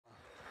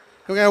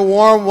Can we get a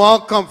warm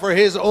welcome for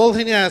His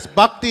Holiness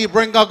Bhakti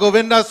Bringa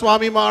Govinda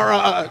Swami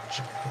Maharaj.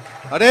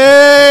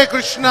 Hare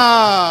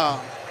Krishna.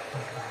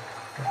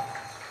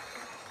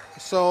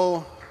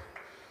 So,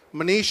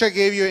 Manisha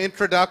gave you an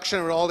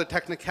introduction with all the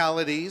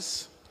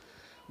technicalities,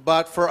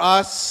 but for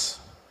us,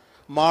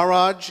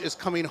 Maharaj is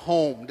coming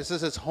home. This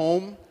is his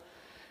home.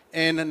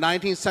 In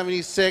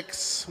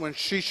 1976, when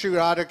Sri Sri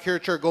Radha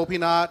Kirchar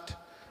Gopinath,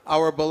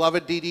 our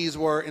beloved deities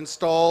were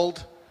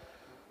installed,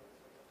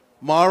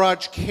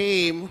 Maharaj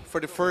came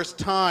for the first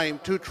time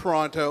to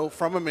Toronto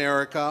from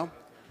America,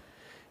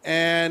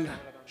 and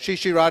Sri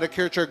Sri Radha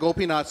Kirchar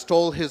Gopinath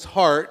stole his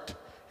heart,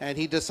 and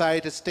he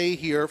decided to stay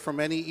here for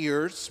many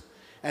years,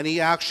 and he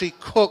actually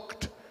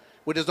cooked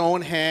with his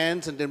own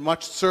hands and did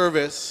much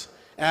service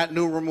at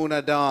New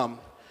Ramuna Dham.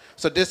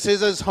 So this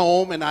is his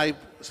home, and I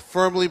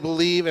firmly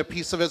believe a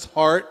piece of his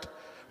heart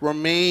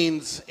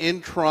remains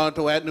in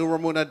Toronto at New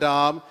Ramuna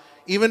Dham,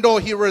 even though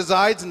he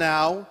resides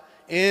now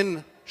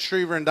in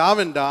Sri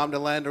Vrindavan Dham, the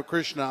land of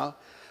Krishna.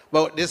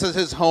 But this is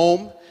his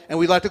home, and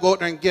we'd like to go out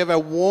there and give a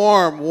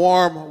warm,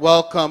 warm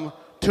welcome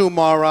to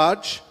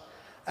Maharaj,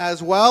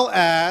 as well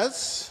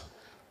as,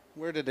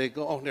 where did they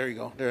go? Oh, there you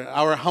go. There,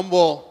 our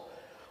humble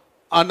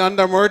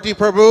Anandamurti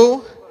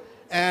Prabhu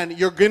and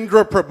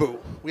Yogendra Prabhu.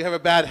 We have a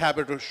bad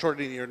habit of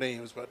shortening your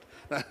names, but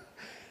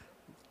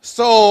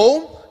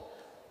so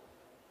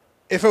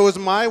if it was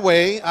my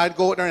way, I'd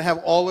go out there and have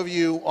all of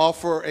you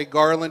offer a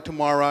garland to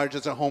Maharaj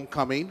as a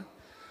homecoming.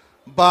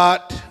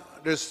 But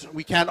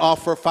we can't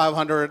offer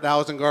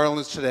 500,000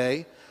 garlands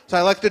today. So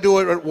I like to do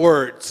it with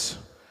words.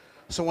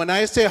 So when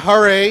I say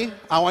Hare,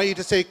 I want you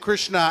to say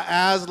Krishna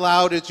as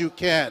loud as you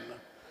can.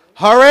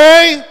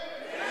 Hare!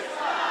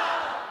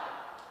 Krishna!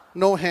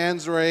 No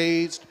hands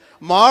raised.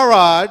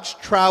 Maharaj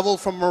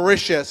traveled from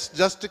Mauritius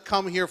just to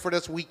come here for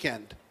this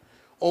weekend.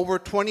 Over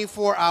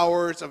 24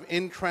 hours of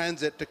in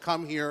transit to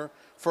come here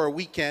for a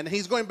weekend.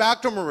 He's going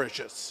back to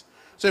Mauritius.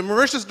 So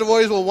Mauritius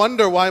devotees will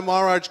wonder why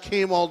Maharaj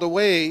came all the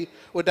way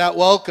with that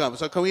welcome.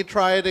 So can we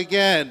try it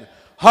again?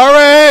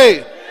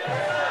 Hare!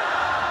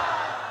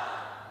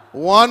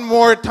 One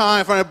more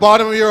time from the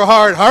bottom of your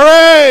heart.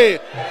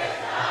 Hare!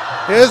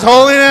 His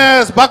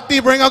Holiness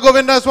Bhakti Bringa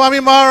Govinda Swami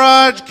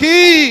Maharaj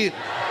ki!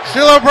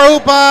 Srila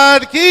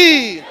Prabhupada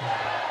ki!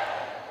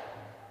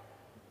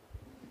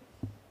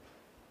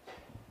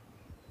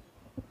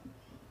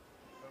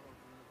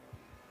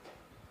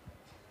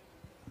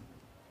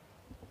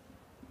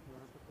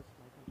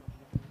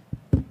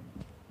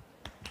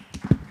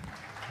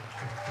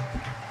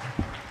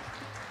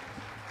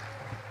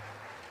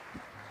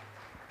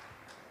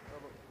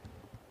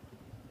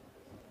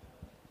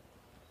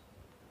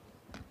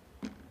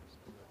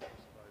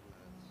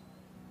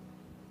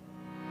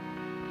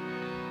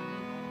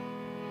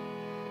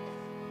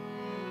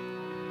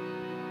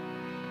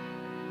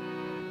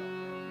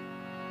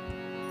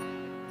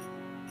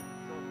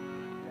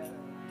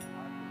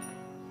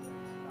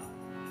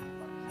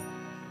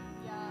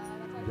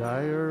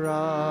 Jaya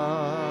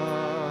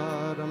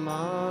Radha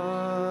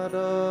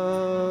Madhava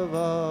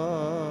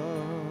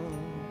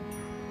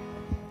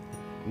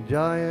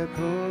Jaya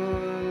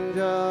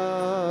Kunja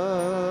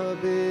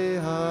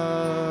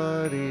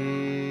Bihari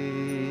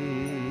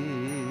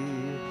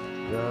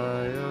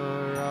Jaya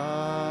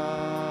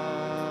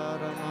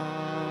Radha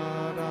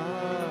Madhava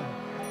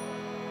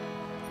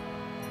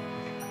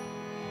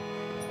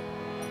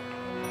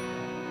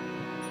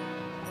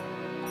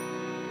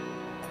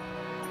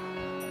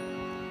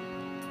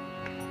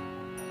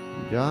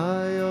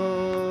Jaya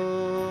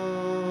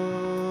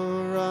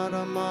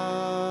Radha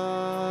Madhava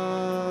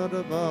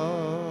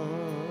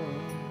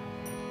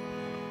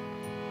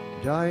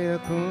Jaya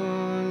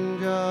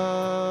Kunja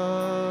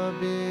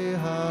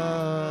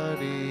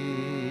Bihari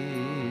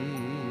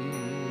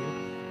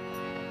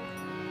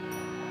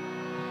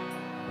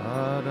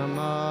Radha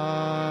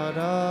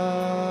Madhava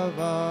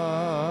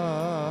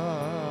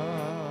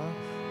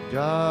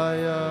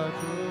Jaya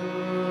Kunja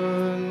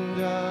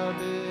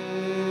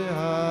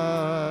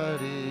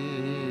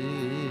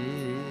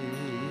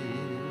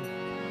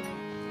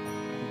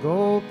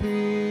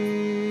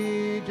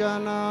Gopi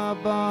Jana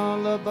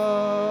Balaba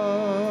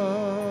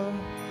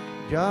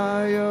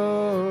Jayo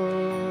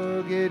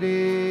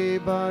Giri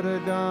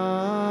Bardari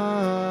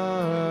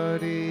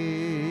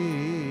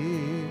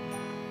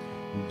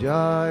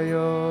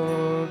Jayo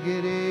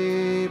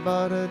Giri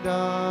Bardari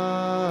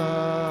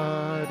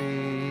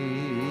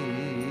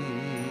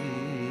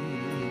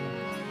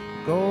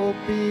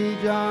Gopi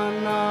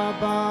Jana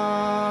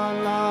Balaba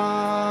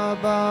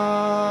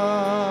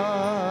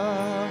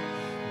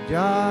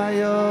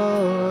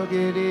Jaya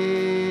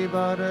Giri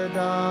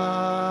Bardari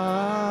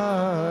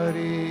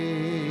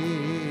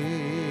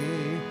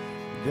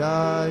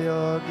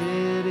Jaya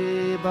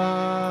Giri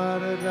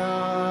Bardari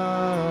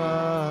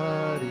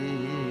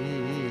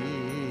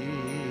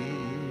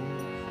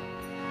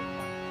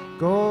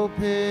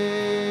Gopi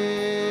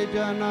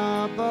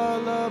Jana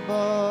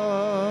Balaba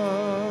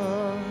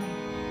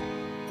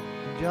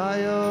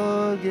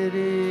Jaya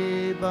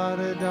Giri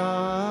Bardari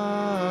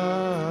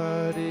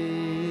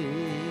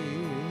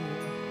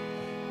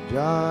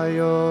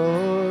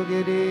Jayo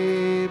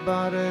Giri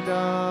Baradari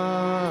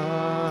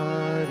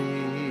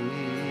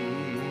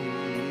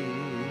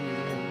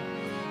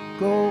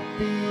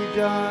Gopi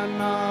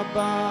Jana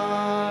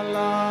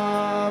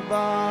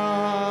Balaba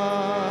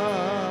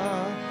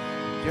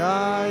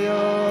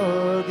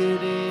Jayo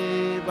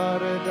Giri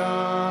Baradari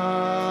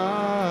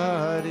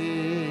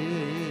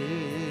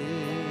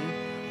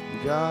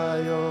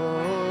Jayo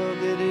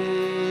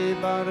Giri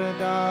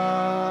Baradari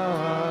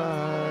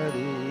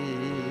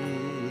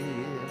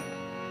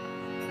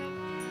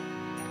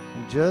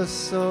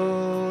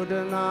Jasodanana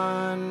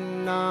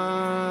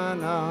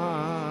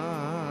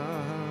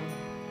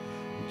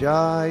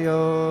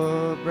Jayo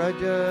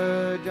Braja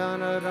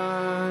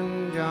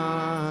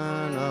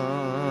Janaranjana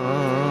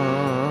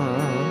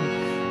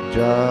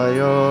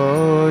Jayo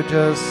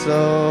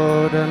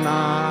Jasodanana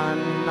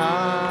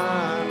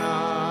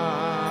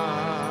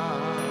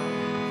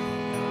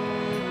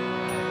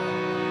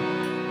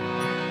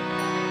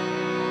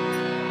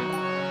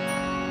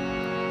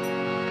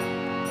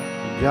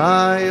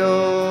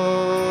Jayo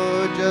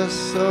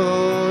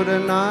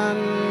Jasodanana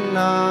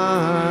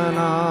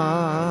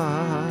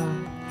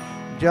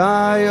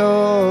Jayo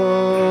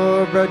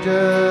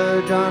Braja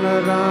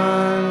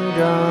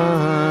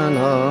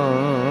Janaranjana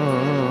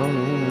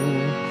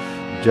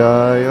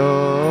Jayo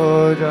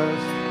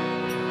Jas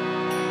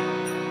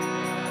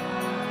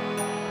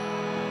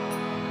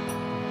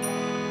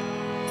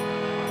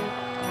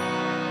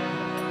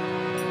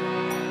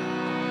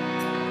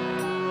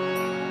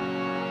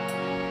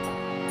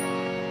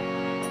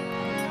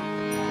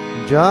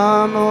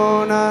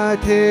Jamuna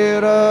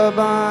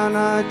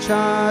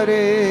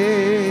Tirabhanachari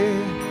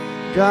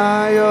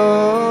Jayo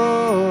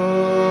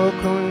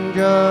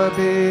Kunja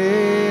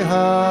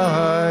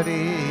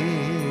Bihari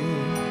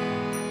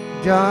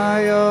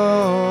Jayo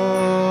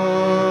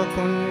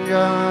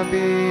Kunja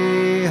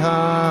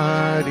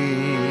Bihari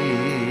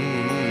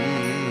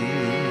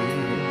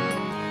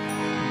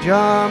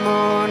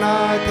Jamuna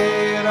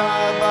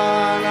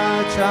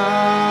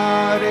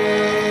Tirabhanachari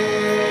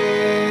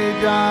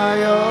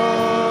Jayo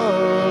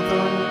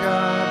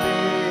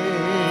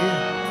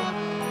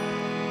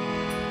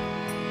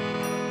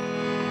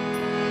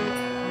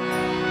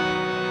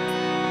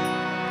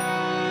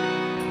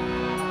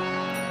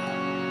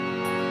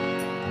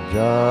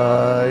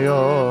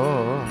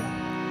Jayo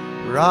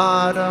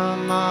Radha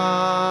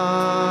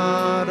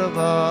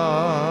Madhava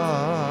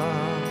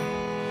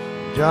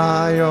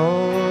Jayo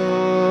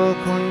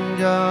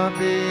Kunja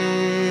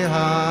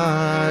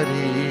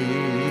Bihari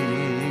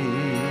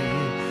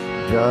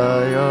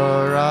Jayo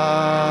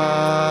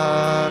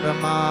Radha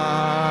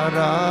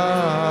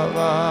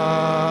Madhava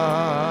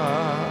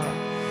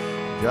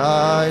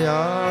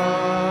Jaya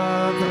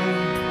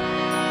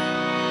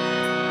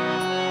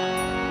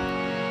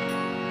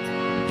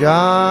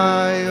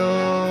Jayo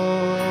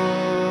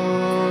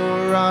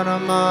Radha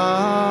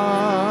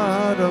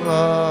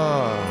Madhava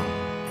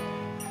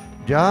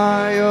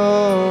Jayo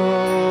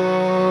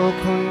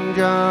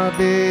Kunja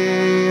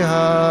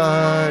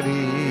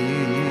Bihari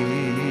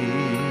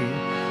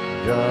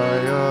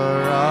Jayo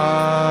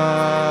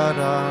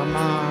Radha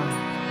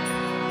Madhava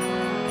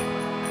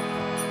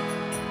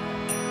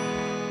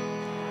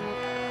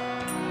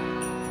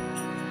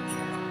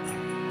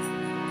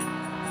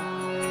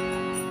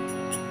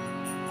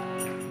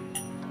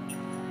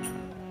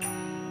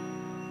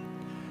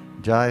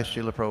Jai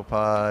Srila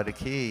Prabhupada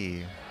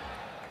Ki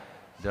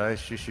Jai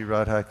Shri Shri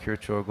Radha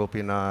Kirchor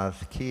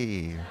Gopinath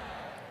Ki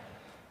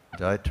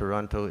Jai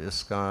Toronto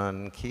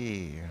ISKCON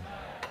Ki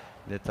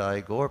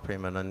Nitai Gaur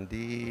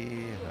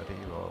Premanandi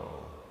Haribo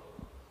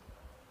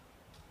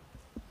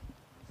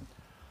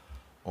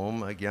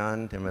Om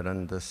Agyan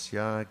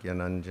Timirandasya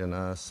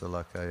Gyananjana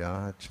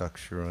Salakaya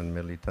Chakshurun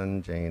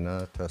Militan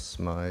Jaina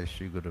Tasmai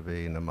Shri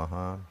Gurave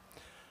Namaha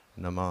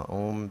Nama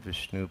Om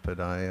Vishnu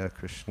Padaya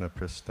Krishna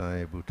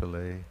Prasthaya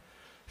Bhutale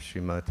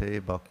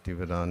Srimate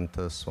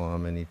Bhaktivedanta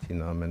Swaminiti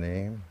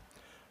Namane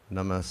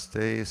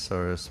Namaste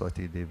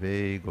Saraswati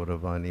Deve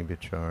Gauravani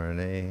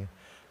Vicharane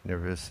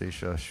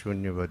Nirvisesha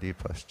Shunyavadi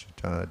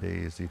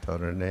Paschatade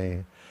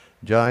Zitarane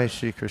Jai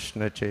Shri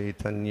Krishna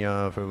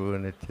Chaitanya Prabhu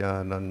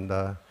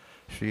Nityananda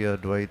Shri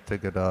Advaita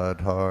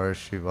Gadadhar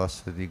Shri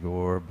Vasadi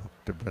Gaur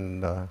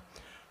Bhaktabrinda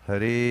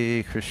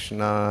Hare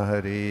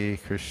Krishna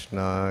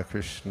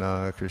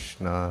Krishna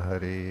Krishna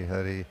Hare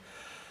Hare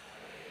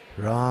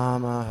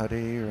Rama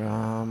Hare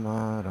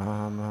Rama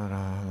Rama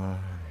Rama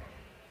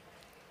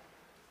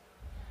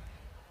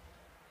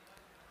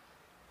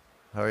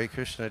Hare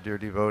Krishna, dear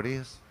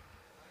devotees.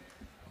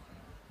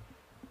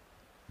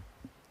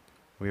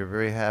 We are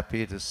very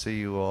happy to see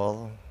you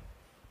all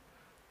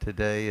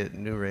today at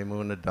New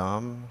Raymuna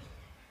Dham.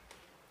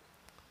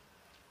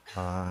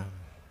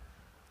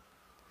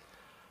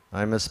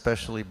 I'm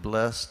especially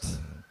blessed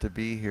to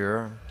be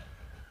here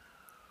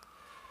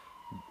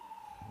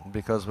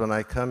because when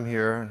I come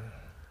here,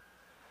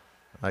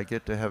 I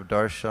get to have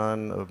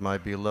darshan of my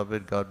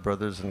beloved God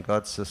brothers and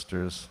God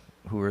sisters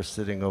who are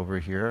sitting over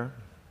here.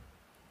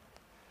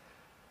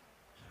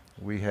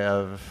 We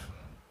have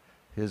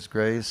His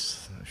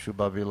Grace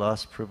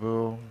Shubhavilas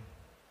Prabhu,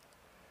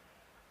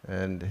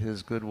 and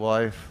his good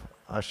wife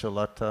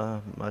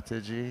Ashalata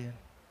Mataji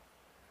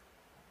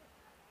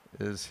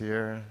is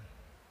here.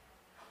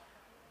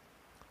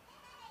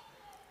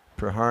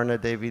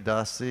 Praharna Devi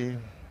Dasi,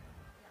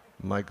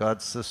 my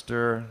god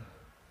sister.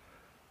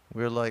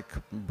 We're like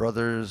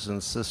brothers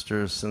and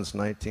sisters since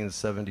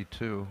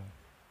 1972.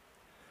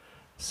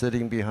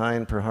 Sitting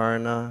behind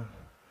Praharna,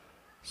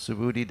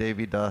 Subhuti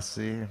Devi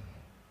Dasi.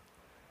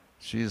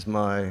 She's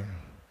my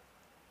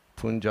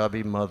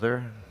Punjabi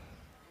mother.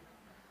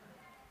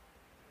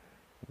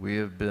 We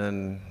have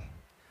been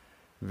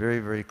very,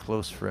 very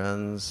close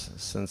friends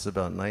since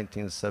about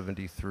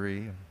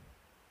 1973.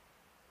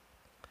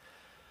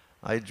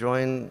 I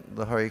joined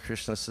the Hare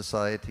Krishna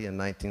Society in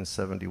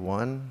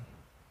 1971.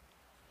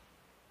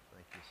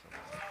 Thank you so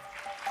much.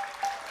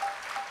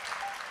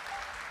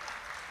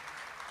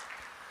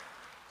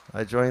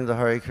 I joined the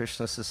Hare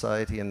Krishna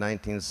Society in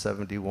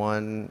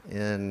 1971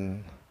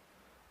 in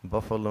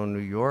Buffalo, New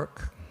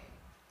York.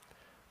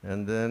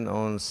 And then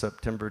on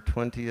September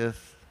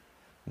 20th,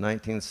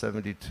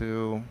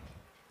 1972,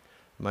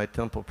 my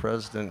temple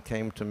president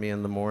came to me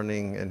in the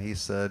morning and he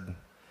said,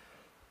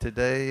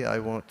 "Today I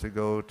want to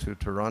go to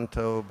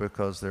Toronto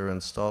because they're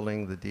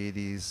installing the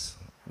deities,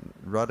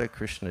 Radha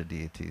Krishna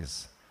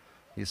deities."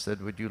 He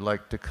said, "Would you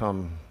like to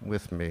come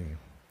with me?"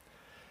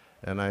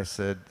 And I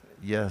said,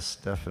 "Yes,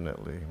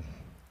 definitely."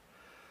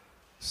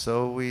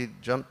 So we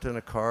jumped in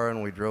a car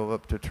and we drove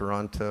up to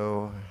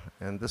Toronto,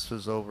 and this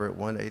was over at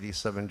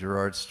 187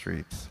 Gerrard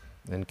Street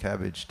in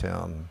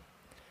Cabbagetown.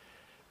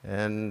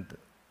 And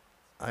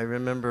I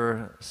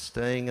remember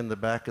staying in the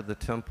back of the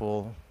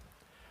temple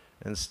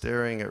and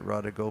staring at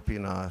Radha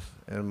Gopinath,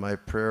 and my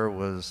prayer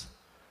was,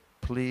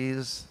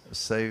 "Please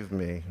save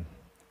me.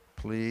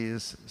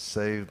 Please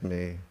save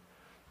me.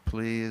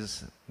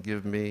 Please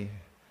give me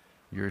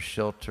your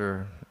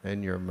shelter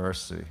and your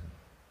mercy."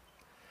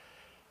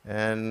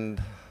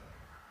 And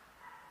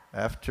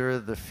after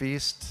the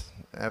feast,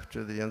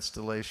 after the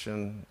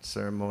installation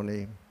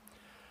ceremony,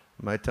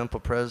 my temple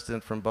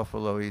president from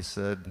Buffalo, he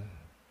said,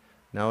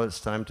 "Now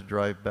it's time to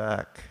drive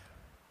back."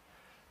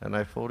 And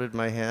I folded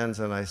my hands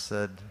and I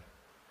said,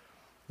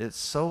 "It's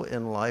so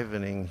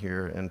enlivening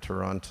here in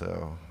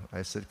Toronto."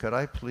 I said, "Could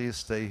I please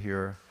stay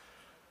here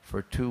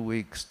for 2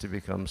 weeks to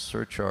become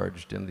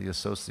surcharged in the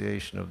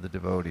Association of the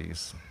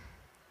Devotees?"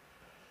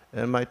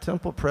 And my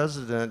temple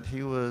president,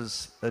 he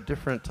was a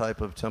different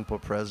type of temple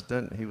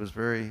president. He was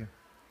very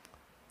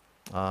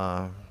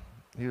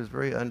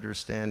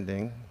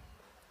understanding.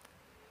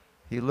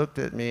 He looked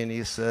at me and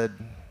he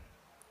said,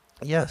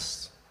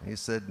 "Yes." He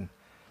said,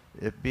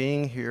 "If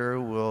being here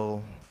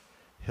will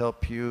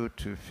help you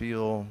to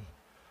feel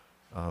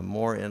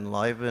more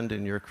enlivened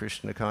in your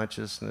Krishna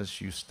consciousness,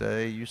 you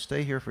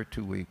stay here for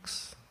 2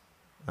 weeks."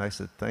 I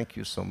said, "Thank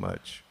you so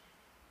much."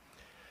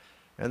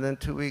 And then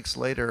 2 weeks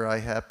later, I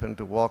happened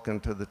to walk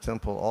into the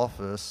temple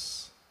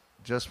office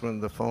just when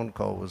the phone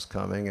call was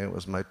coming, and it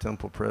was my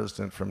temple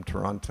president from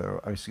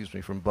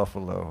from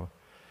Buffalo.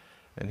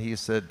 And he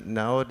said,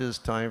 "Now it is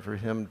time for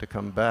him to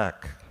come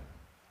back."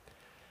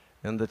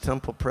 And the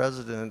temple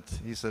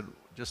president, he said,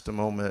 "Just a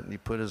moment," and he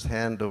put his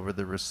hand over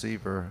the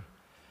receiver.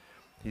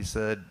 He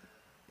said,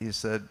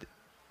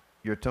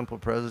 "Your temple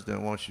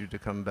president wants you to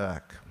come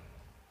back."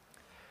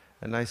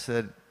 And I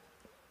said,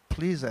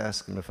 "Please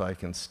ask him if I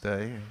can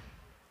stay."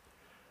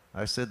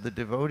 I said, "The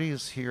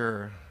devotees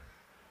here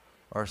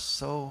are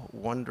so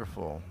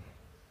wonderful.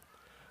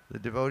 The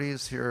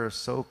devotees here are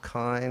so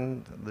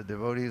kind. The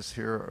devotees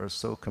here are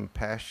so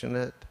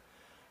compassionate.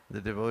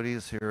 The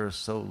devotees here are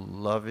so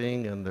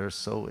loving, and they're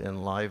so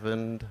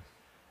enlivened.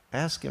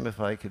 Ask him if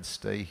I could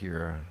stay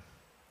here."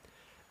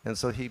 And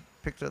so he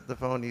picked up the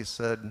phone. He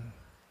said,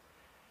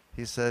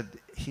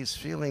 "He's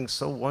feeling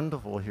so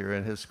wonderful here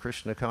in his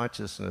Krishna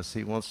consciousness.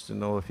 He wants to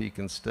know if he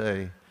can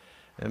stay."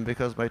 And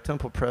because my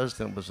temple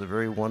president was a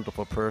very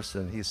wonderful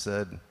person, he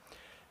said,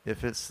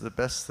 "If it's the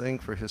best thing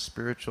for his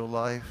spiritual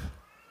life,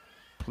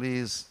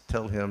 please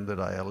tell him that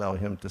I allow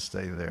him to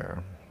stay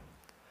there."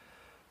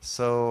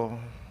 So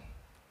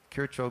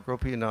Kircho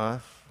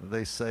Gopinath,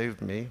 they saved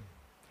me.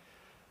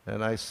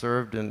 And I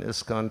served in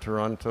ISKCON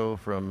Toronto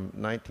from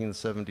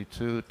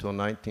 1972 till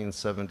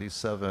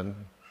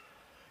 1977.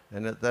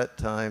 And at that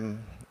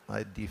time,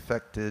 I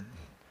defected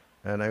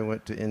and I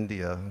went to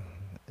India.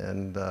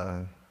 And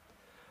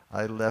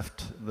I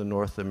left the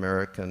North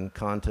American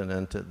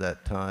continent at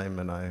that time,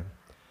 and I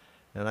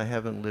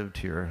haven't lived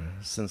here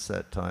since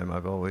that time.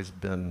 I've always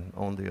been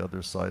on the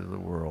other side of the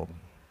world.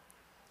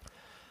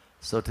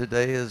 So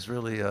today is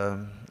really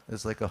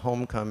is like a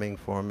homecoming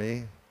for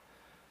me,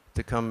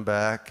 to come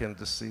back and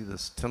to see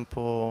this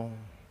temple.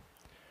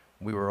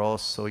 We were all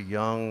so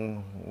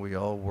young. We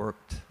all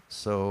worked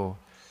so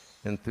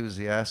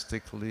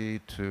enthusiastically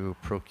to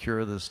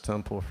procure this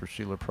temple for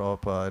Srila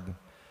Prabhupada.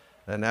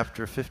 And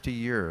after 50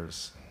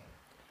 years,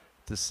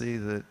 to see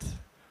that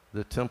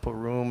the temple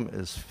room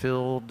is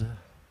filled,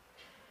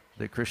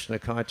 that Krishna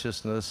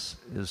consciousness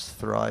is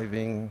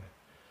thriving,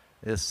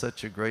 is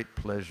such a great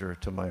pleasure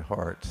to my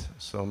heart.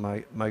 So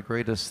my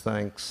greatest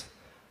thanks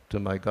to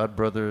my God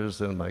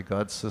brothers and my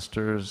God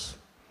sisters,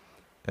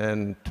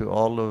 and to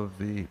all of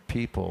the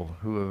people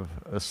who have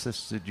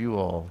assisted you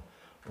all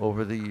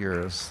over the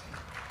years.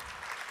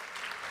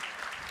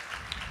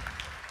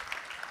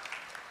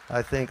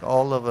 I think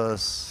all of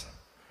us,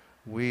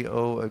 we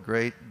owe a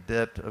great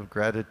debt of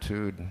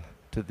gratitude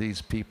to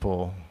these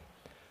people.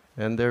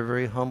 And they're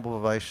very humble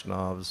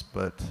Vaishnavas,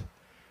 but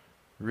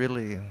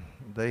really,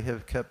 they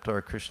have kept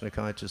our Krishna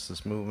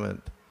consciousness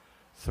movement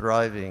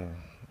thriving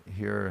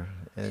here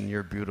in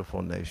your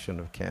beautiful nation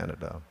of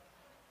Canada.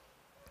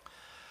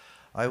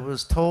 I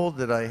was told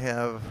that I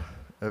have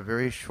a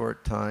very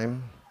short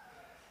time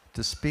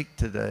to speak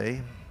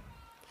today,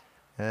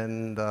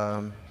 and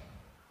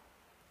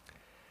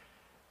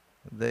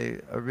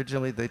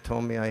originally they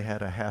told me I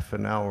had a half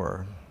an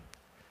hour,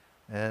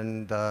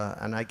 and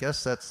I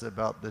guess that's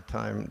about the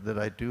time that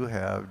I do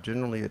have.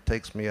 Generally, it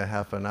takes me a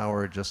half an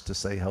hour just to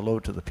say hello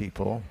to the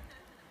people,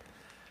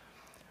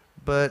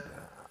 but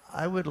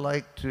I would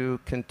like to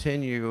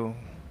continue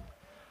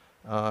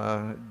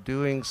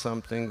doing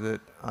something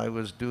that I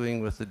was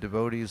doing with the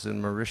devotees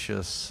in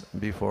Mauritius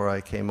before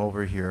I came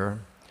over here,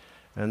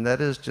 and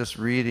that is just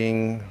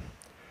reading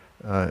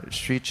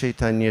Sri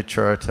Chaitanya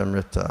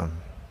Charitamrita.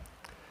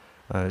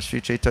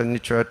 Sri Chaitanya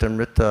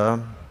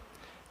Charitamrita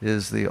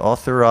is the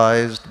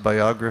authorized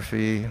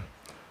biography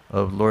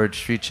of Lord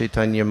Sri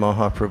Chaitanya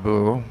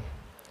Mahaprabhu.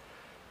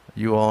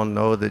 You all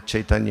know that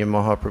Chaitanya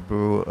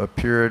Mahaprabhu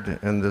appeared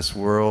in this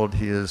world.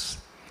 He is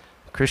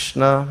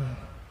Krishna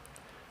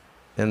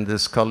in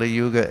this Kali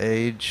Yuga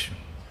age.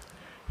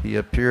 He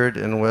appeared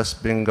in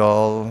West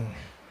Bengal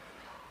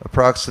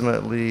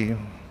approximately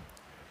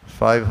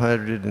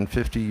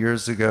 550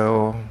 years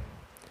ago,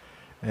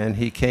 and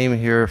he came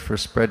here for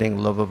spreading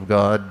love of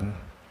God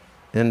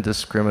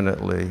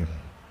indiscriminately.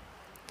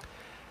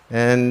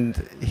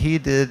 And he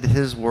did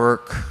his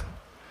work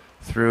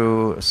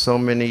through so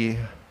many.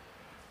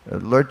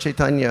 Lord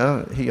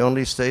Chaitanya, he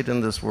only stayed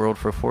in this world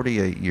for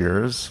 48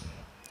 years,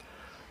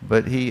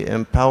 but he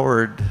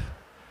empowered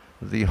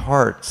the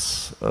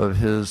hearts of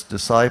his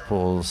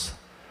disciples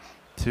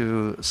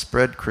to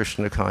spread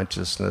Krishna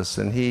consciousness,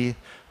 and he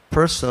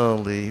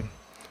personally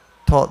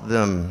taught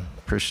them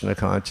Krishna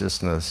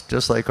consciousness.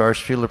 Just like our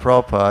Srila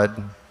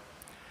Prabhupada,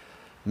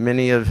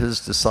 many of his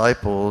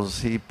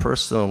disciples, he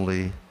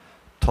personally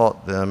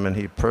taught them, and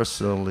he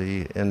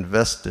personally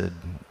invested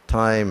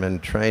time in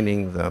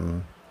training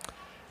them,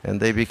 and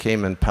they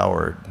became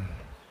empowered.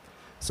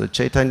 So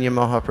Chaitanya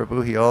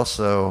Mahaprabhu, he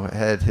also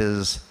had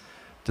his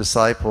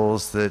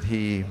disciples that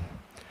he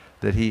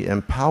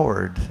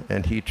empowered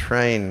and he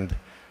trained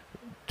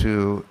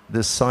to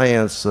this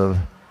science of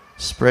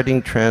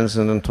spreading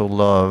transcendental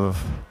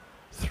love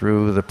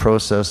through the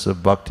process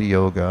of bhakti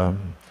yoga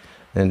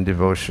and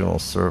devotional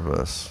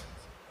service,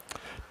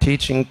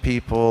 teaching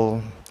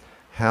people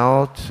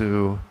how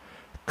to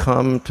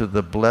come to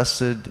the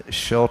blessed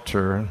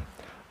shelter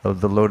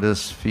of the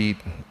lotus feet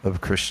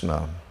of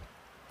Krishna.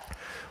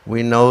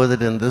 We know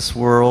that in this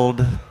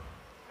world,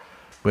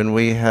 when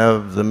we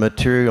have the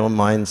material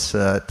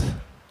mindset,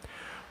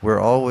 we're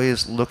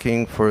always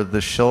looking for the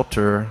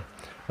shelter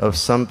of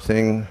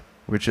something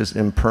which is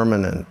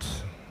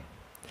impermanent.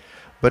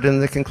 But in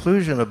the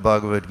conclusion of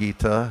Bhagavad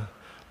Gita,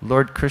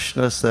 Lord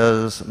Krishna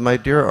says, "My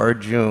dear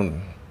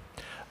Arjuna,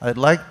 I'd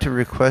like to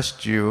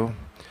request you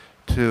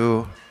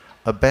to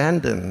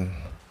abandon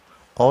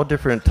all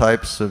different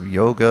types of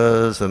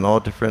yogas and all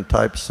different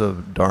types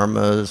of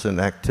dharmas and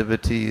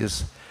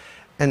activities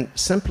and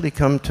simply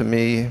come to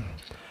me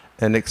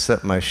and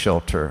accept my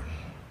shelter."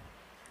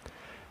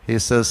 He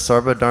says,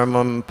 "Sarva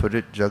dharmam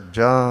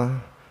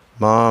parijagja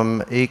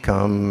mam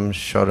ekam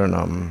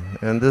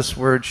sharanam." And this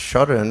word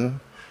sharan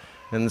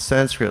in the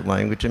Sanskrit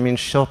language, it means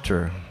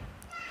shelter.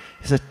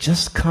 He said,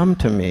 just come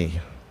to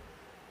me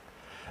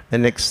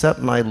and accept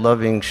my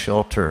loving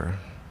shelter.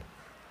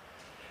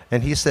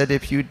 And he said,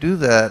 if you do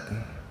that,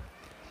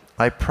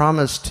 I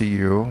promise to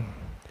you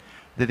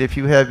that if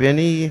you have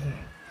any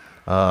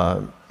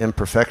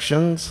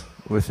imperfections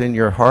within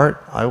your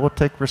heart, I will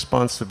take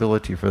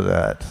responsibility for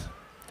that.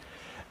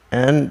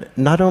 And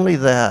not only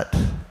that,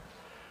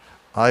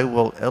 I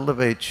will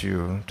elevate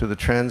you to the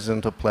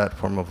transcendental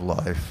platform of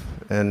life.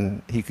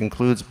 And he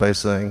concludes by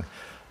saying,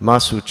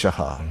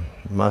 Masuchaha.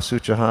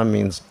 Masuchaha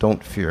means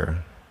don't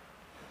fear.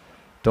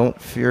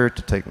 Don't fear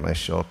to take my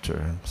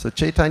shelter. So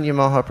Chaitanya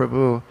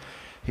Mahaprabhu,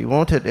 he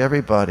wanted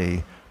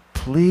everybody,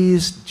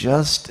 please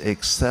just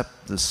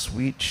accept the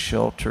sweet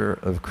shelter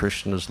of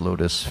Krishna's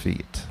lotus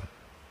feet.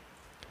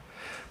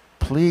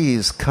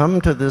 Please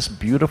come to this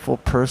beautiful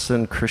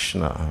person,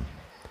 Krishna,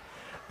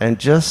 and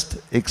just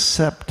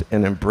accept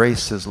and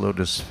embrace his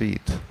lotus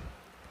feet.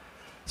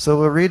 So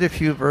we'll read a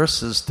few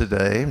verses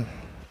today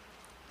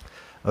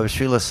of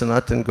Srila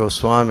Sanatana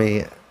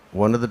Goswami,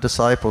 one of the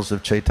disciples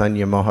of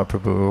Chaitanya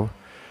Mahaprabhu,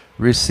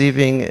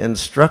 receiving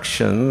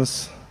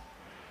instructions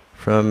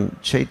from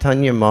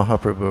Chaitanya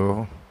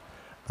Mahaprabhu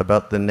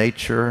about the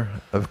nature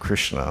of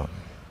Krishna.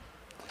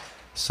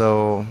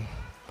 So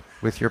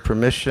With your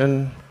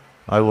permission,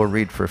 I will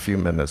read for a few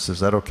minutes.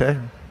 Is that okay?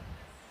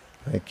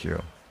 Thank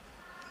you.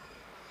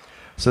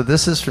 So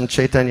this is from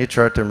Chaitanya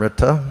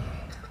Charitamrita,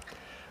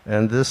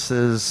 and this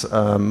is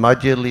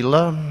Madhya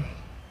Lila,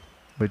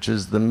 which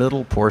is the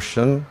middle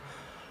portion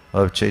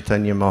of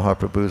Chaitanya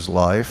Mahaprabhu's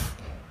life.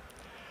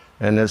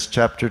 And it's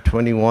chapter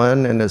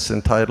 21, and it's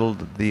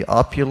entitled The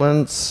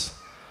Opulence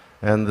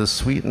and the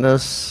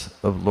Sweetness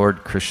of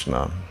Lord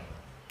Krishna.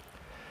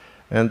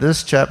 And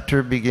this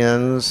chapter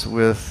begins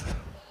with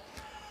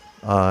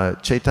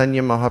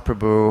Chaitanya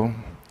Mahaprabhu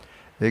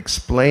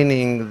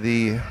explaining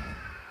the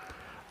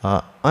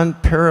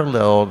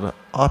unparalleled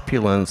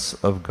opulence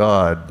of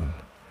God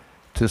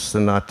to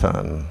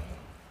Sanatan.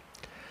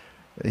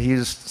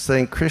 He's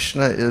saying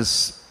Krishna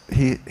is,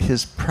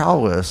 his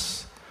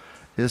prowess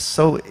is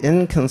so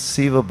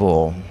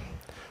inconceivable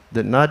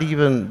that not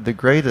even the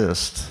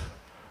greatest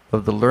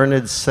of the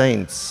learned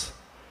saints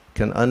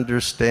can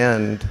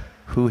understand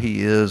who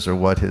he is or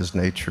what his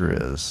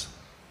nature is.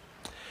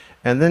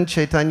 And then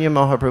Chaitanya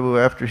Mahaprabhu,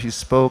 after he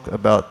spoke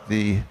about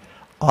the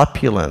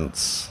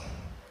opulence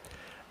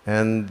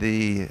and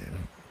the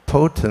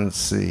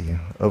potency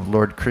of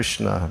Lord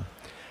Krishna,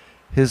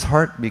 his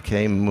heart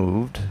became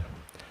moved,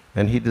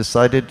 and he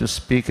decided to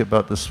speak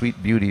about the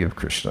sweet beauty of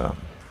Krishna.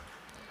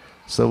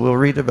 So we'll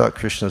read about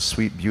Krishna's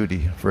sweet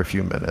beauty for a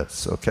few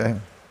minutes, okay?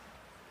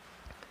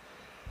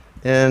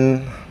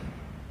 In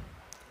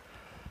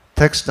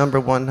text number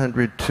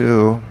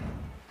 102,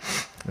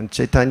 and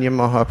Chaitanya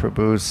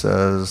Mahaprabhu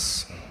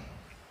says,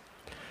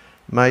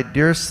 "My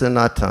dear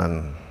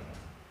Sanatan,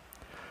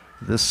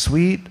 the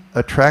sweet,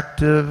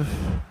 attractive,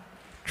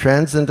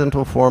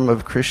 transcendental form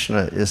of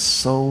Krishna is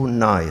so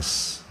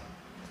nice.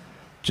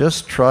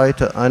 Just try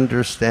to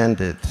understand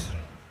it.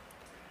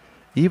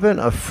 Even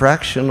a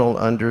fractional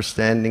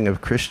understanding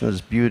of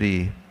Krishna's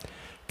beauty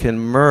can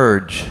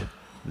merge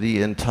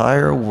the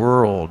entire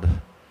world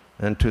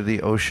into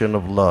the ocean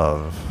of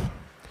love.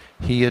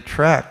 He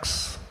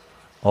attracts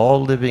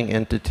all living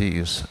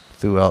entities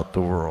throughout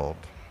the world."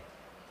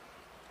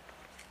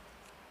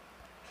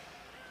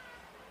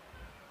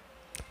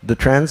 The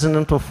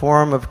transcendental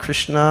form of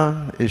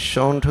Krishna is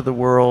shown to the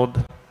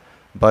world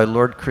by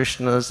Lord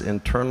Krishna's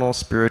internal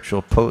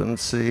spiritual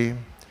potency,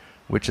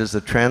 which is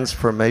a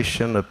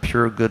transformation of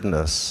pure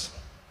goodness.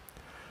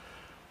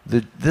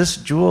 This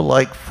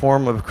jewel-like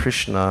form of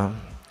Krishna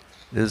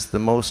is the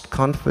most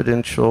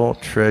confidential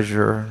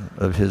treasure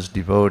of his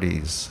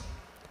devotees.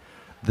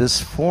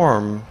 This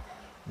form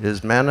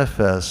is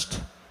manifest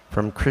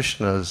from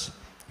Krishna's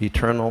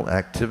eternal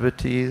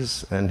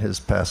activities and his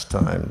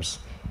pastimes.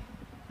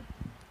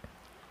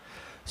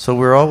 So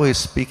we're always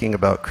speaking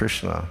about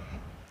Krishna.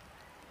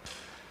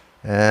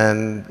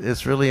 And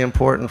it's really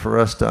important for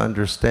us to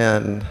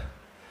understand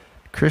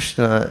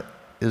Krishna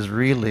is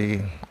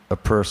really a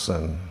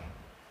person.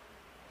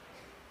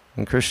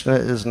 And Krishna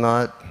is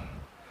not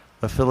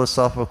a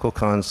philosophical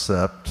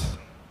concept.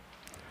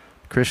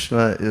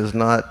 Krishna is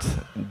not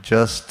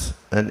just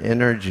an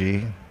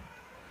energy,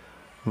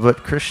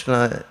 but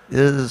Krishna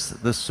is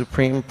the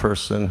supreme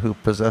person who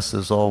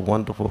possesses all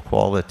wonderful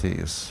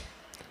qualities.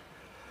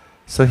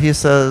 So he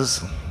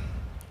says,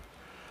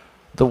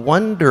 the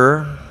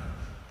wonder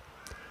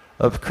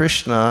of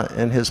Krishna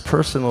and his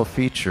personal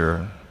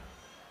feature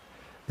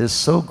is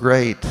so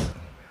great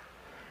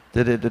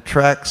that it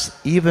attracts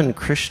even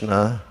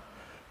Krishna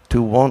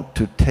to want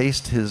to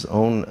taste his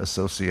own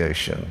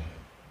association.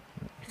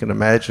 You can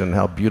imagine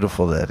how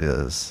beautiful that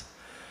is.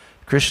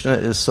 Krishna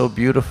is so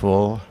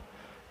beautiful,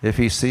 if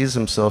he sees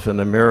himself in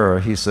a mirror,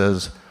 he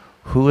says,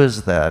 "Who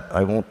is that?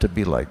 I want to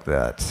be like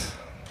that."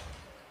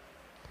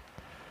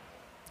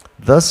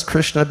 Thus,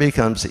 Krishna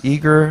becomes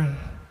eager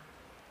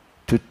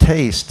to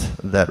taste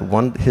that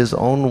his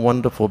own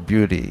wonderful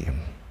beauty.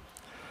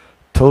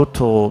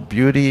 Total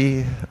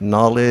beauty,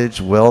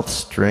 knowledge, wealth,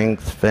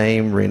 strength,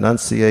 fame,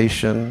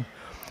 renunciation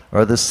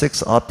are the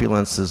 6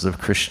 opulences of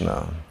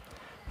Krishna.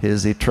 He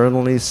is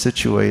eternally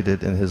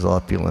situated in his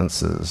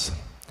opulences.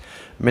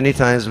 Many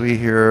times we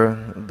hear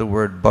the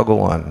word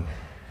Bhagawan.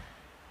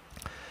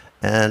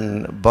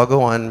 And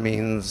Bhagawan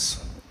means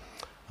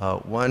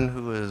one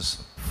who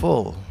is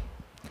full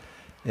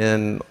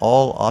in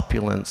all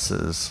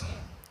opulences.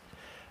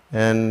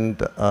 And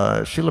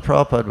Srila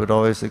Prabhupada would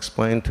always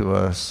explain to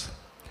us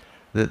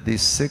that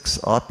these 6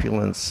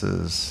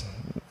 opulences,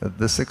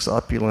 the 6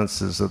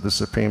 opulences of the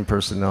Supreme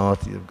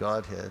Personality of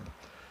Godhead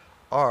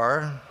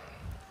are,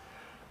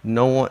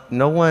 no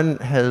one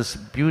has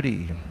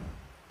beauty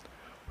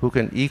who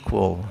can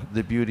equal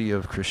the beauty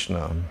of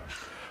Krishna.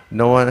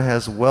 No one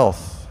has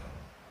wealth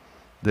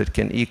that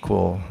can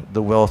equal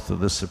the wealth of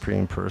the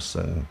Supreme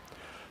Person.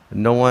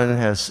 No one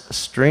has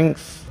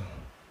strength,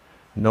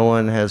 no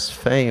one has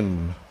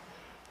fame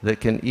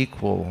that can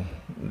equal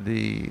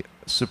the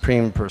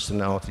Supreme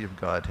Personality of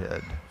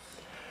Godhead.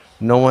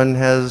 No one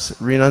has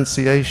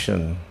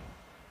renunciation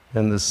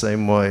in the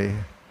same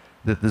way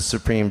that the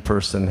Supreme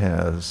Person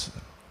has.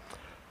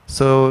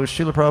 So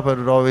Srila Prabhupada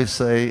would always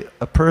say,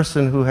 a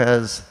person who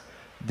has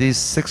these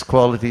 6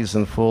 qualities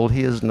in full,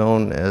 he is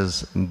known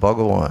as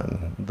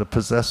Bhagawan, the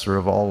possessor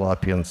of all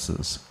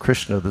opulences,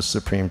 Krishna, the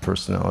Supreme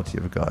Personality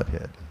of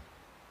Godhead.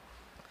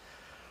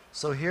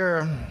 So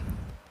here,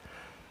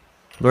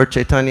 Lord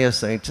Chaitanya is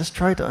saying, just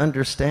try to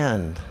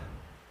understand.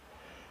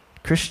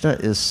 Krishna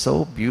is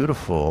so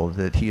beautiful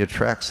that he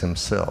attracts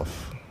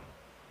himself.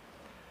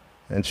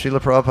 And Srila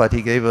Prabhupada,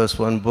 he gave us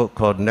one book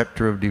called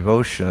Nectar of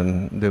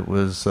Devotion that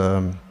was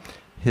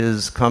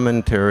his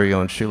commentary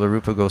on Srila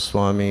Rupa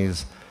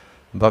Goswami's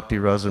Bhakti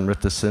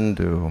Rasamrita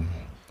Sindhu.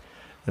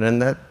 And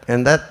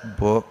in that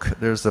book,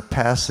 there's a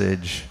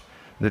passage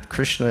that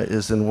Krishna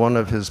is in one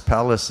of his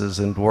palaces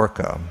in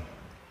Dwarka.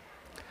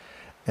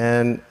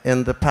 And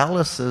in the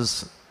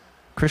palaces,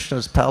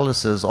 Krishna's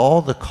palaces,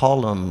 all the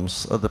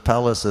columns of the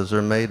palaces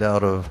are made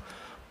out of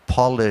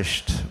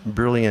polished,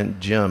 brilliant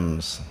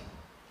gems.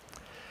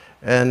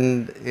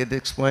 And it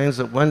explains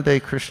that one day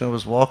Krishna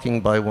was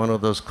walking by one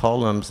of those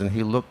columns and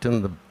he looked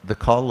in the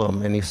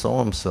column and he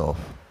saw himself.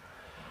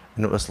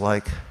 And it was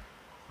like,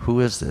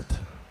 who is it?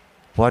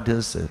 What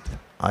is it?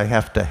 I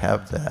have to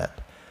have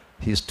that.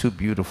 He's too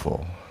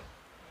beautiful.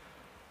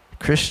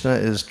 Krishna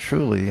is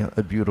truly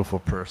a beautiful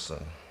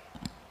person.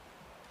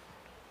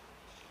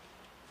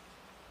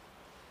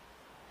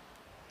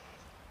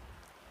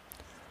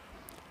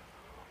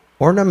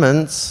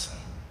 Ornaments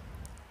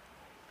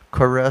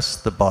caress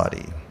the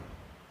body.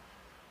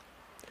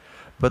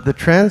 But the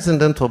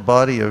transcendental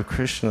body of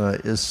Krishna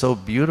is so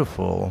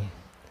beautiful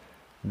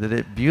that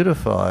it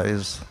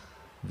beautifies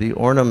the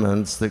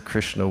ornaments that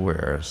Krishna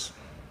wears.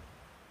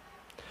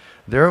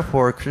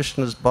 Therefore,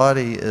 Krishna's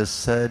body is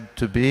said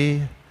to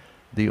be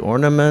the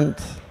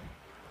ornament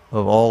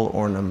of all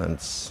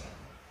ornaments.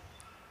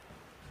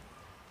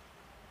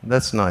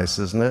 That's nice,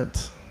 isn't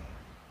it?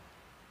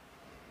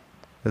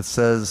 It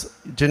says,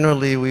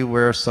 generally we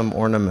wear some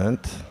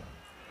ornament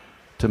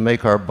to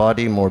make our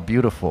body more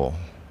beautiful.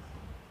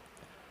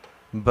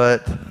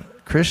 But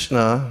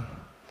Krishna,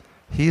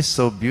 he's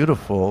so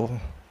beautiful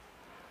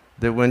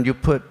that when you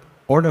put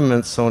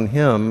ornaments on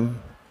him,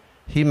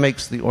 he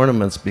makes the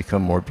ornaments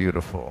become more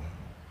beautiful.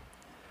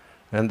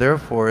 And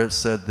therefore it's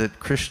said that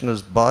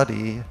Krishna's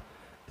body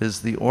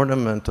is the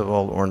ornament of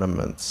all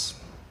ornaments.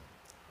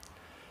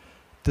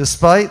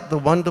 Despite the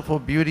wonderful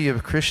beauty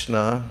of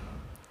Krishna,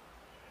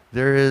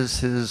 there is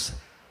his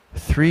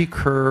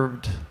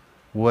 3-curved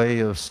way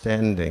of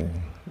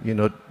standing. You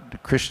know,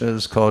 Krishna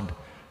is called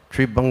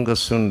Tribhanga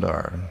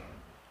Sundar,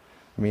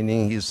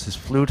 meaning his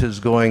flute is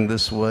going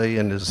this way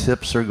and his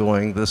hips are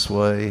going this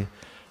way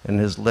and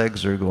his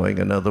legs are going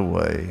another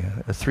way,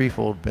 a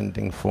 3-fold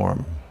bending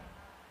form.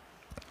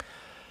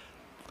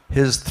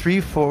 His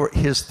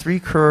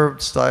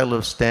 3-curved style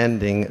of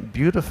standing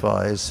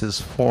beautifies his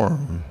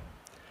form.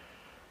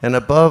 And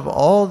above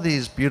all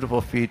these beautiful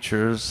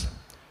features,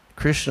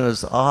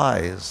 Krishna's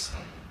eyes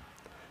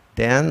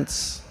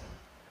dance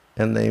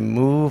and they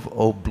move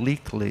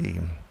obliquely,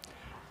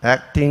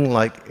 acting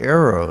like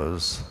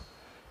arrows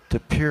to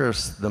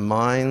pierce the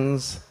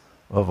minds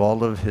of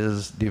all of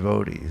his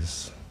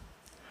devotees.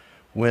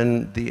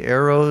 When the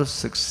arrows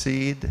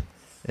succeed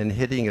in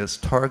hitting its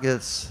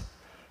targets,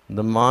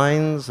 the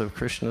minds of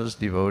Krishna's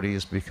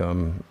devotees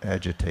become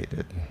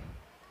agitated.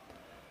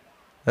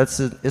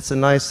 It's a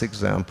nice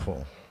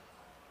example.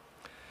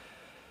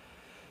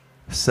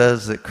 It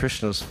says that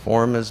Krishna's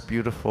form is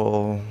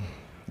beautiful,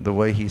 the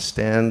way he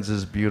stands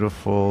is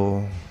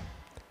beautiful,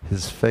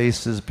 his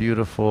face is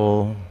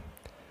beautiful,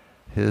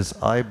 his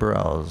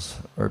eyebrows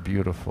are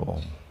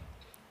beautiful.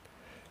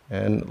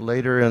 And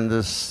later in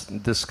this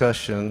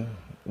discussion,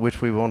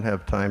 which we won't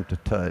have time to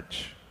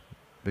touch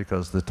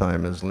because the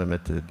time is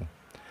limited,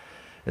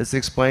 it's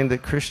explained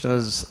that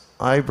Krishna's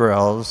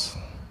eyebrows,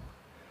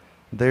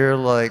 they're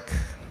like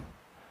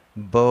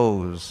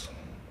bows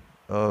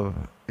of,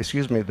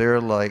 they're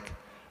like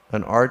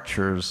an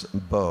archer's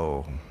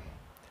bow.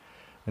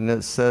 And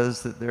it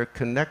says that they're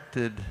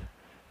connected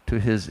to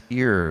his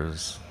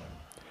ears.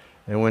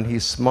 And when he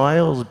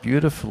smiles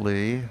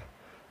beautifully,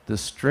 the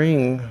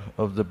string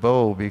of the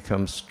bow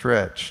becomes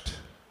stretched.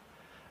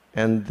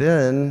 And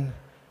then,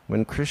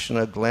 when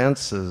Krishna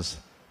glances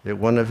at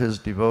one of his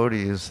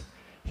devotees,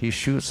 he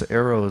shoots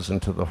arrows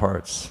into the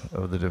hearts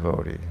of the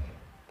devotee.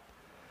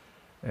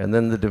 And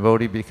then the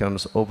devotee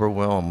becomes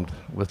overwhelmed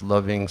with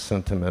loving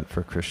sentiment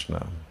for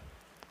Krishna.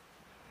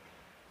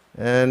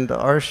 And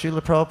our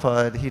Srila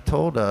Prabhupada, he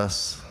told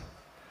us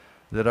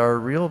that our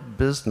real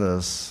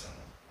business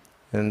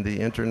in the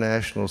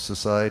International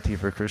Society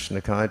for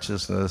Krishna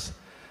Consciousness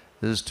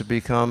is to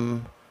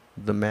become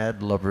the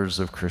mad lovers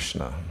of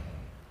Krishna.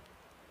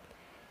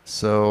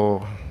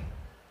 So,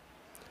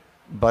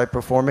 by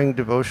performing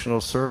devotional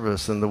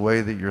service in the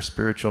way that your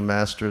spiritual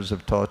masters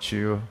have taught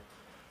you,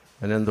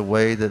 and in the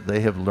way that they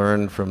have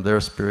learned from their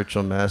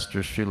spiritual master,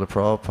 Srila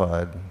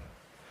Prabhupada,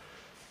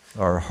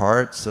 our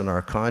hearts and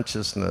our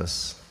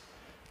consciousness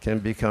can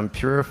become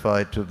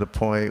purified to the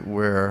point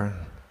where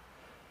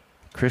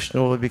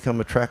Krishna will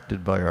become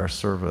attracted by our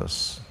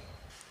service.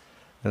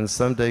 And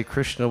someday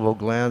Krishna will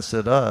glance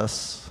at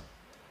us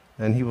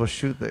and he will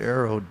shoot the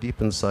arrow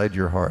deep inside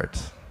your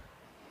heart.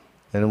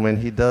 And when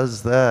he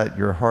does that,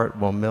 your heart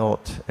will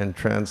melt in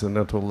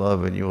transcendental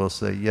love, and you will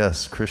say,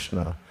 yes,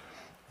 Krishna,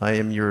 I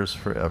am yours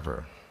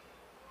forever.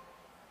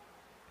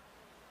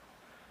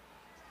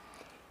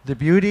 The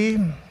beauty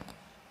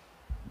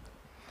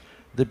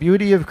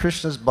of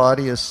Krishna's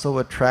body is so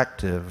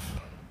attractive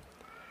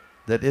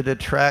that it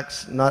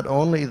attracts not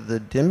only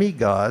the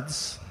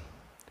demigods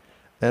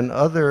and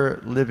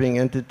other living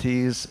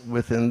entities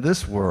within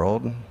this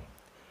world,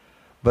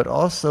 but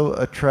also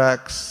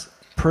attracts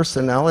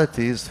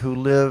personalities who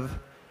live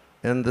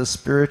in the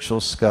spiritual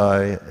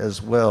sky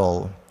as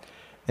well,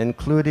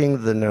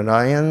 including the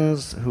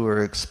Narayans, who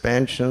are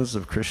expansions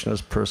of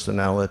Krishna's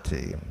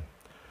personality.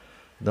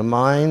 The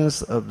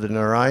minds of the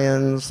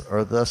Narayans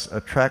are thus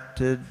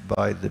attracted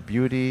by the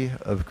beauty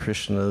of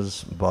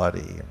Krishna's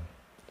body.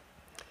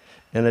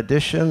 In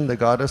addition, the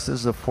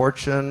goddesses of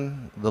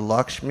fortune, the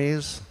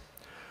Lakshmis,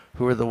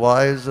 who are the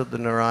wives of the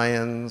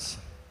Narayans,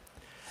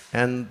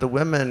 and the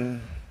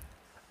women,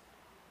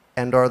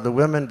 and are the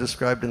women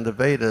described in the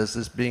Vedas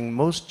as being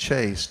most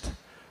chaste,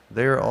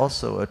 they are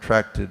also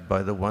attracted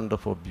by the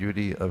wonderful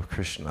beauty of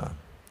Krishna.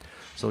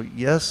 So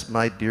yes,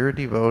 my dear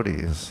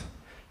devotees,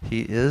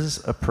 he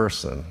is a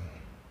person.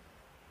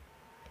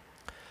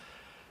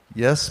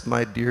 Yes,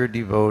 my dear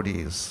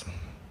devotees,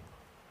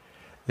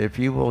 if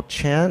you will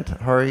chant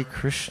Hare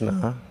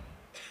Krishna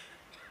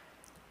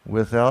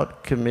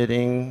without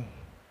committing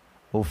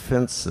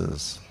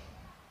offenses,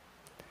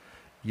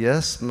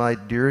 yes, my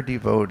dear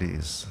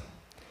devotees,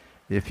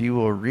 if you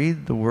will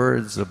read the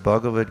words of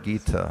Bhagavad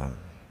Gita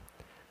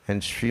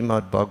and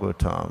Srimad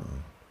Bhagavatam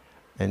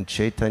and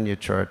Chaitanya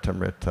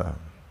Charitamrita,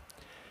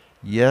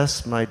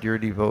 yes, my dear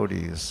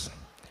devotees,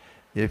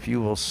 if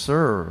you will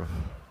serve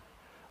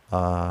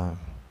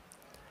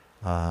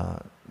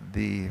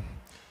the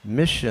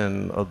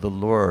mission of the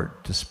Lord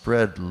to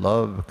spread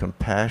love,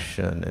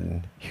 compassion,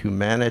 and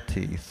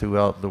humanity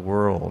throughout the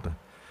world,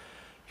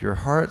 your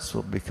hearts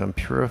will become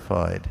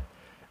purified,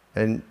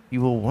 and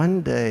you will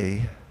one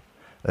day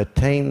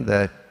attain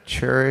that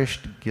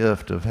cherished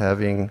gift of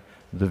having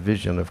the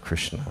vision of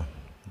Krishna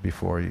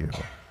before you.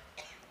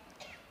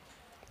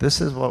 This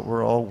is what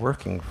we're all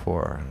working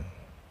for.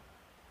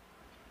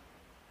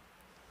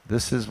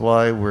 This is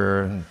why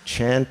we're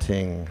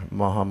chanting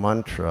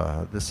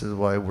Mahamantra. This is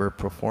why we're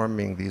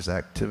performing these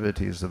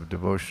activities of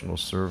devotional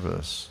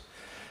service.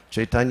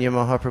 Chaitanya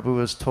Mahaprabhu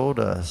has told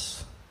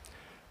us,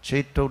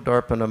 Chaito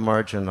Darpana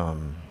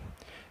Marjanam,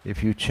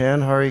 if you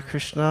chant Hare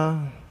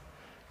Krishna,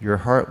 your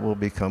heart will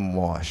become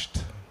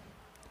washed.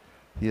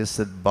 He has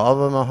said,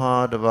 Bhava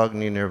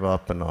Mahadavagni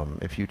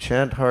Nirvapanam. If you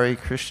chant Hare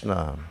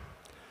Krishna,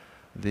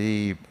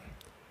 the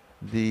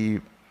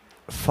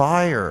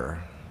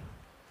fire,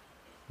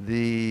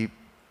 the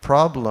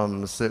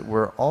problems that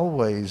we're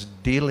always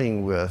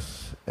dealing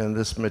with in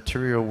this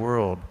material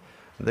world,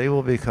 they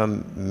will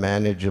become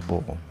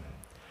manageable.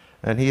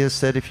 And he has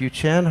said, if you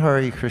chant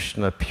Hare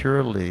Krishna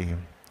purely,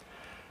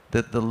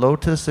 that the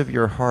lotus of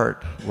your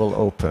heart will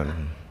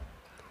open.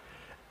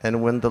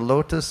 And when the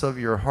lotus of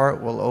your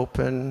heart will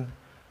open,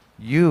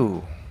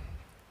 you,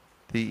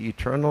 the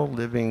eternal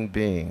living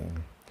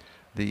being,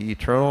 the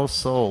eternal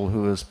soul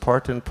who is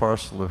part and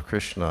parcel of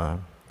Krishna,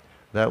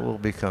 that will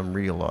become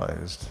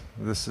realized.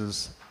 This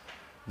is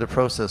the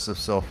process of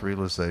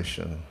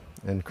self-realization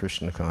in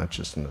Krishna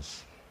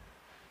consciousness.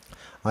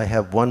 I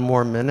have 1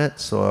 more minute,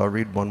 so I'll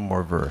read 1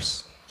 more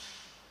verse.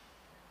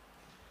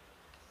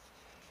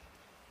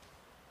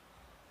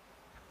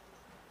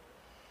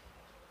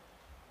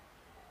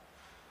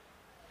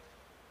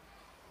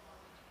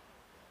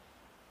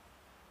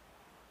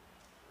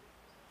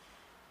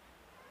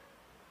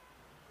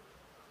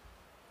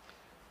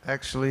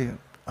 Actually,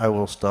 I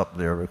will stop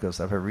there because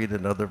if I read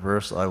another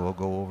verse, I will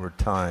go over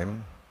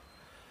time.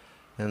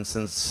 And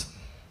since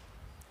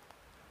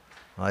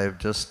I have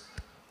just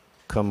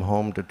come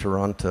home to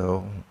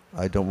Toronto,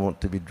 I don't want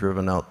to be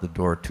driven out the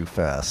door too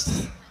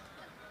fast.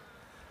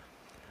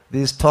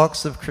 These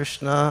talks of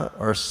Krishna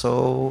are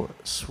so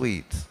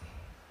sweet.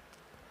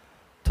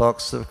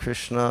 Talks of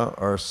Krishna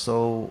are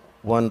so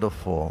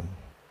wonderful.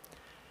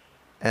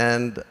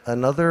 And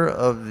another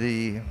of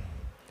the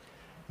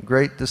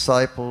great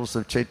disciples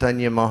of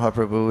Chaitanya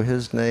Mahaprabhu,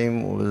 his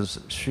name was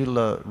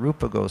Srila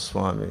Rupa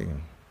Goswami.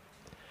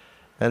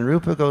 And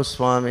Rupa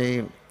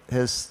Goswami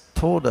has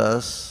told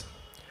us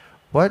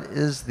what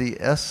is the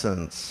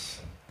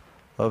essence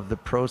of the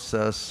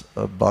process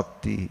of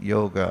bhakti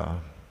yoga.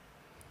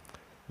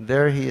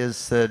 There he has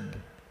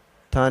said,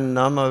 Tan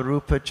nama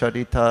rupa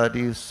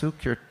charitadi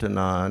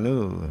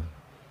sukirtananu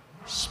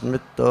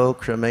smito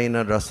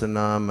kramena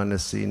rasana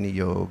manasini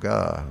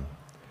yoga.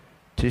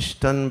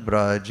 Tishtan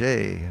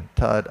braje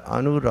tad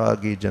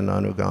anuragi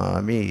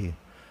jananugami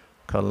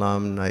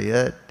kalam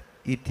nayet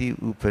iti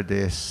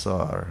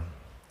upadesar.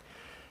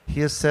 He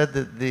has said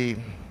that the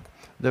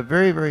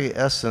very, very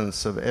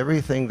essence of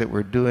everything that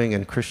we're doing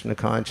in Krishna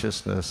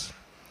consciousness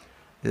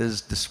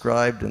is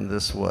described in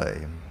this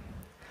way,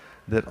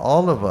 that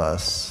all of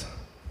us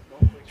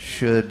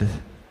should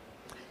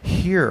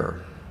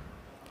hear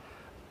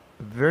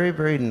very,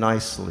 very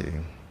nicely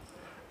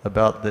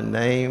about the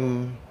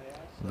name,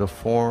 the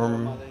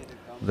form,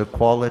 the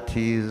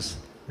qualities,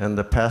 and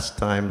the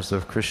pastimes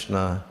of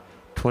Krishna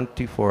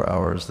 24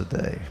 hours a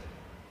day.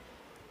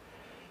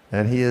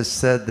 And he has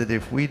said that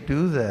if we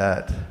do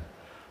that,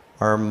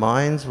 our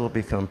minds will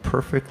become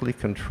perfectly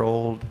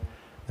controlled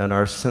and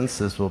our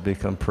senses will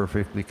become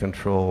perfectly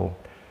controlled,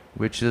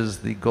 which is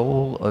the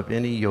goal of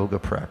any yoga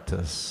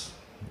practice,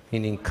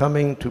 meaning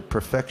coming to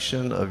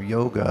perfection of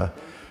yoga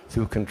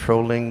through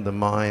controlling the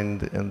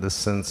mind and the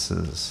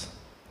senses.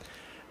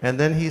 And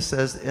then he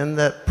says, in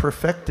that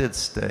perfected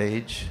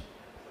stage,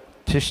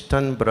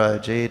 Tishtan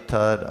Braje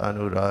Tad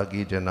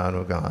Anuragi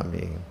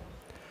Jananugami.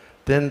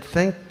 Then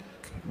think,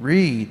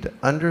 read,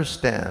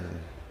 understand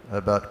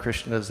about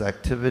Krishna's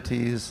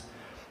activities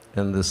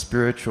in the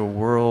spiritual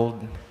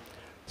world,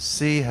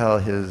 see how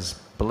his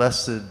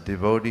blessed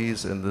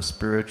devotees in the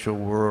spiritual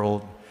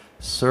world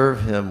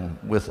serve him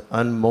with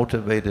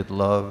unmotivated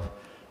love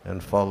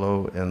and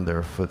follow in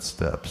their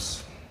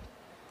footsteps.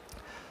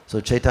 So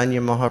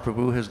Chaitanya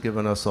Mahaprabhu has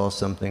given us all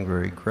something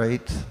very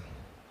great.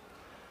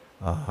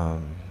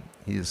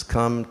 He has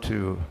come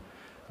to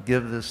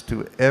give this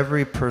to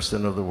every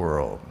person of the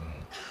world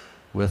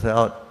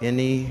without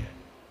any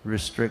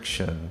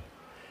restriction.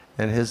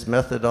 And his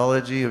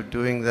methodology of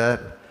doing that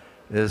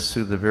is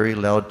through the very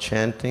loud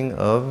chanting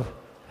of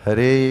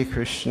Hare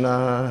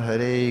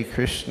Krishna,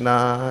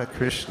 Krishna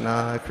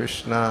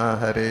Krishna,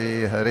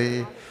 Hare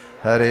Hare,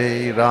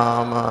 Hare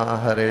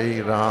Rama,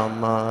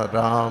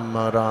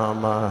 Rama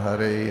Rama,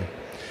 Hare.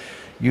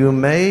 You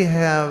may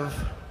have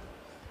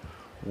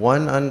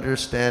one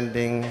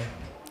understanding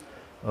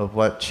of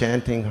what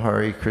chanting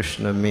Hare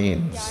Krishna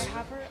means. Yeah, I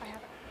have her.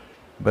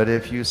 But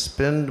if you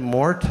spend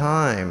more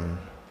time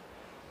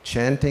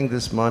chanting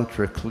this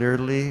mantra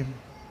clearly,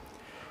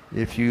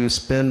 if you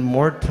spend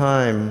more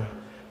time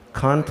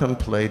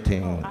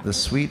contemplating the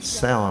sweet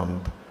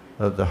sound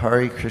of the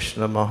Hare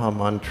Krishna Maha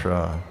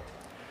Mantra,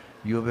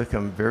 you'll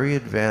become very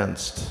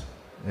advanced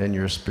in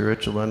your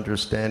spiritual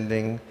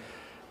understanding,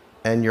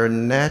 and your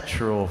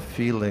natural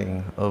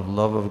feeling of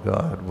love of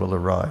God will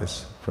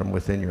arise from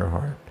within your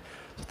heart.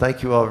 So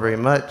thank you all very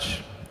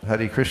much.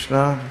 Hare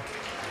Krishna.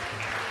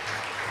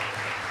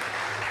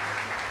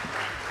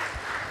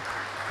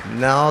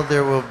 Now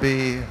there will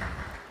be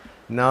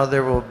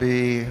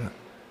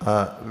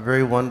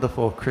very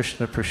wonderful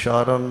Krishna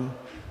Prasadam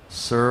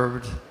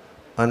served.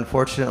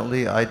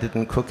 Unfortunately, I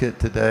didn't cook it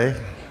today.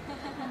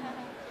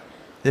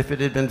 If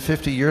it had been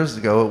 50 years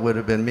ago, it would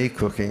have been me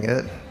cooking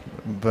it.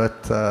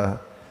 But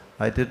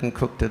I didn't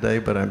cook today,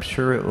 but I'm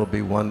sure it will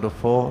be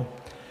wonderful.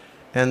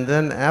 And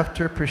then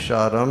after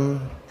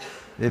Prasadam,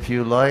 if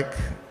you like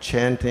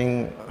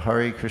chanting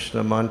Hare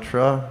Krishna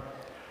mantra,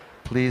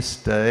 please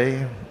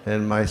stay,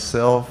 and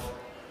myself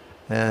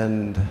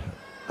and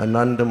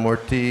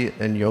Anandamurti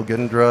and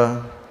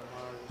Yogendra,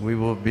 we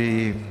will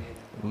be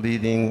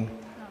leading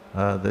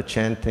the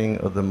chanting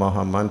of the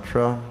Maha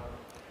Mantra.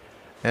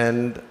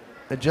 And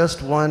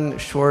just one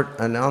short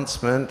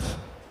announcement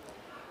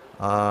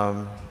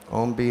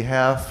on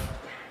behalf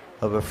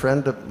of a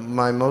friend of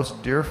my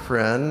most dear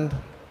friend,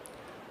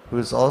 who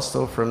is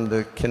also from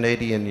the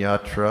Canadian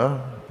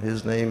Yatra.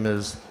 His name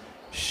is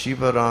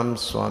Shivaram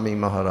Swami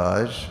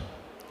Maharaj.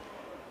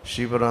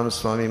 Shivaram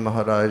Swami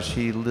Maharaj,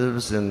 he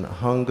lives in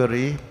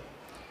Hungary,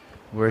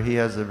 where he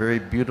has a very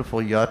beautiful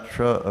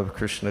yatra of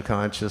Krishna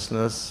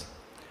consciousness.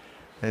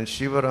 And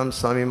Shivaram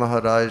Swami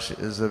Maharaj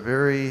is a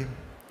very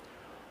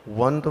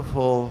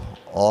wonderful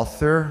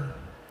author,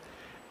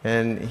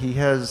 and he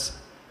has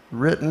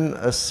written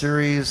a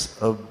series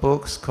of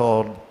books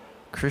called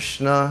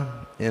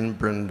Krishna in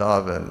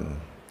Vrindavan.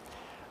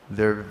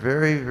 They're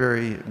very,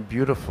 very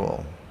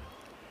beautiful.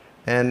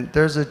 And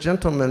there's a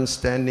gentleman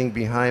standing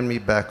behind me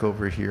back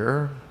over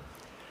here,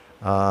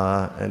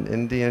 an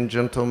Indian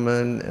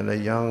gentleman and a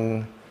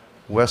young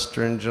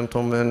Western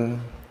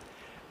gentleman,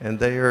 and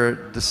they are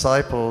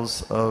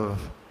disciples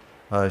of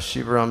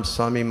Shivaram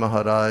Swami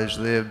Maharaj.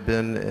 They have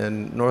been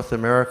in North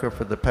America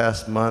for the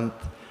past month.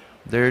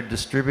 They're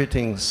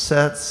distributing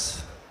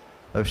sets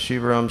of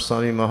Shivaram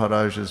Swami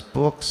Maharaj's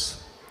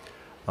books.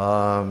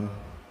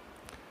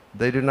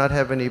 They do not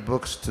have any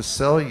books to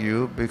sell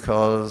you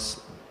because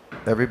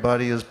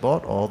everybody has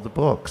bought all the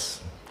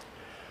books.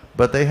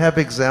 But they have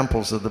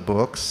examples of the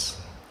books.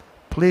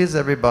 Please,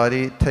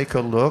 everybody, take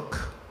a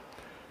look.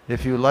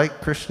 If you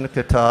like Krishna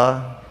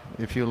Katha,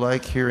 if you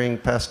like hearing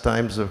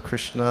pastimes of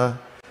Krishna,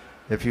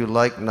 if you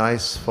like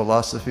nice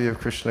philosophy of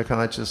Krishna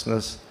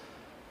consciousness,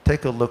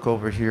 take a look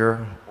over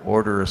here,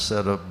 order a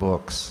set of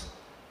books.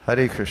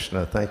 Hare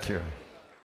Krishna, thank you.